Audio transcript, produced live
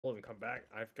We'll even come back.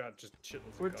 I've got just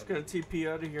shitloads We're of just guns. gonna TP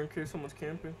out of here in case someone's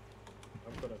camping.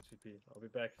 I'm gonna TP. I'll be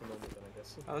back in a moment then, I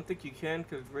guess. I don't think you can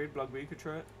because raid block, but you could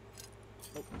try it.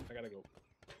 Nope, I gotta go.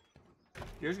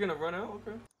 You're just gonna run out?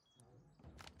 Okay.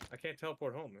 I can't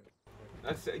teleport home, man.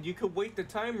 I said you could wait the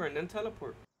timer and then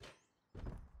teleport. I'm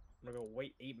gonna go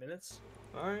wait 8 minutes.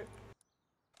 Alright.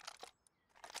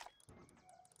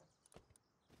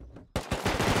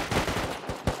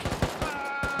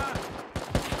 Ah!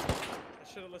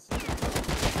 I should have listened.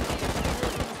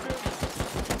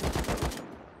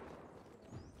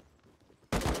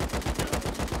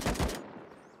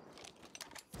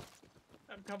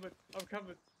 I'm coming. I'm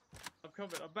coming. I'm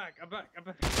coming. I'm back. I'm back. I'm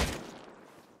back. I'm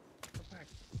back.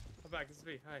 I'm back. It's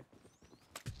me. Hi.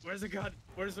 Where's the gun?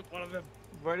 Where's one of them?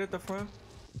 Right at the front.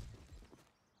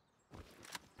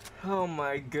 Oh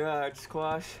my god,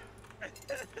 Squash.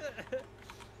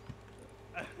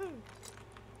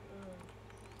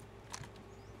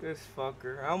 This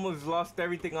fucker. I almost lost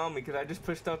everything on me because I just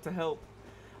pushed out to help.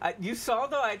 You saw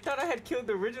though, I thought I had killed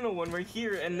the original one right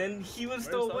here and then he was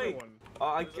still awake. Oh,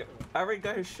 I already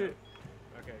got his shit.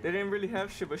 Okay. They didn't really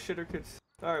have shit but shitter kits.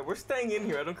 Alright, we're staying in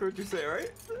here. I don't care what you say,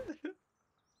 right?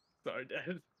 Sorry,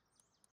 Dad.